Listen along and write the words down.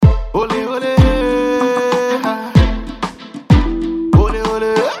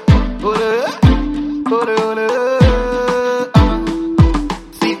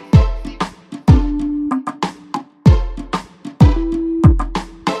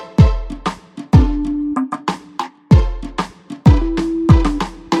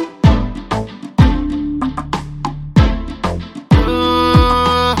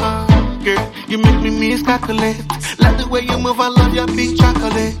calculate. Like the way you move, I love your big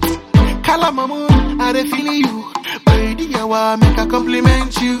chocolate. Call my moon, I dey feel you. By the hour, make a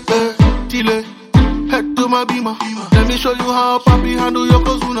compliment you. Stilo, head to my beamer. Let me show you how papi handle your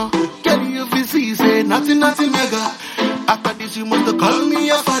kozuna. Get you see, say nothing mega. After this, you must call me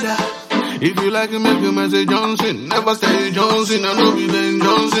your father. If you like it, make you message Johnson. Never say Johnson, I know be Ben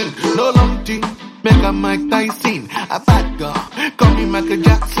Johnson. No long thing, make a Mike Tyson. A bad girl, call me Michael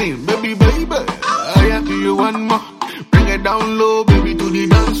Jackson. Baby, I have you one more. Bring it down low, baby, to the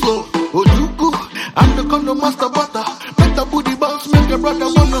dance floor. Ojuku, I'm the condo master butter. Make the booty bounce, make your brother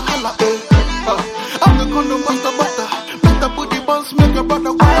wanna holla. I'm the condo master butter. Make the booty bounce, make your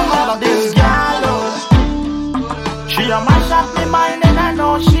brother wanna holla. This gal, she a mash up me mind and I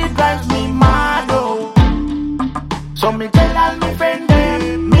know she drives me mad, oh. So me tell all me friend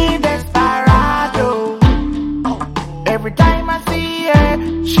them, me desperado. Every time I see her,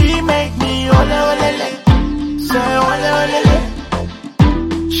 she make me ole ole le. Say ole ole le.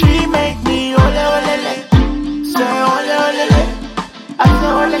 She make me ole ole le. Say ole ole le. I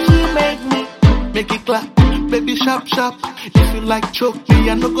say ole, she make me. Make it clap, baby sharp. If you like choke me,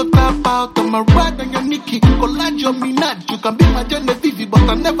 I no go tap out. I'm a ride on your Nicky, collage on me not. You can be my Genevieve, but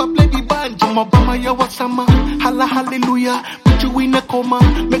I never play the band. I'm Obama, ya wasama, holla hallelujah. Put you in a coma,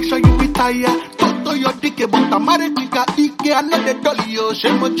 make sure you retire. Toto your dick, but I'm married to Ike. I know the dolly, yo,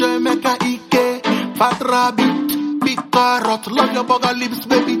 shame on Jamaica Ike. Fat rabbit, big carrot, love your bugger lips,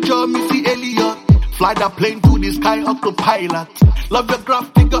 baby Joe, Missy Elliott. Fly the plane to the sky, autopilot. Love your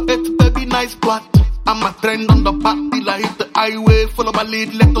graph, figure 8, baby, nice plot. I'm a trend on the party, like hit the highway. Follow my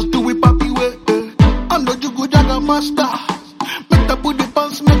lead, let us do it papi way. I'm the Jugu Jaga master. Make the booty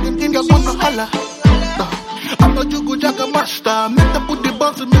bounce, make them nigga wanna holla. I'm the Jugu Jaga master. Make the booty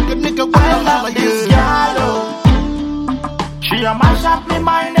bounce, make a nigga wanna holla. This gal, she a mash up me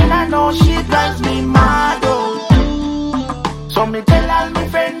mind and I know she drives me mad, oh. So me tell all me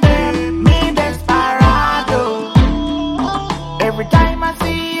friend them, me desperado. Every time I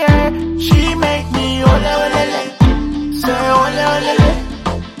see her, she make me ole ole le. Say ole ole le.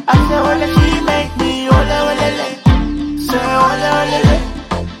 I say ole, she make me ole ole le. Say ole ole le.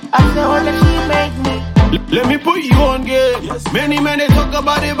 I say ole, she make me. Let me put you on game. Yes. Many men they talk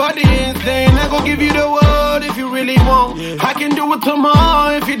about it, body insane. I gon' give you the word if you really want. Yeah. I can do it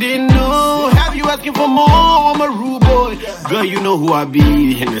tomorrow if you didn't know. Yeah. Have you asking for more? I'm a rude boy. Yeah. Girl, you know who I be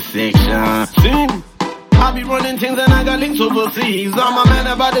in the section. Sing. I be running things and I got links overseas. I'm a man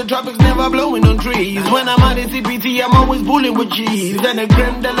about the tropics, never blowing on trees. When I'm at the CPT, I'm always bullying with cheese. And the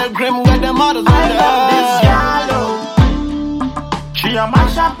creme de la creme with the models on the this gal, she a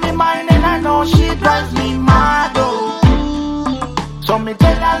mash up me mind and I know she drives me mad, oh. So me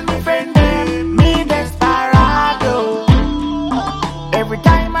tell all me friend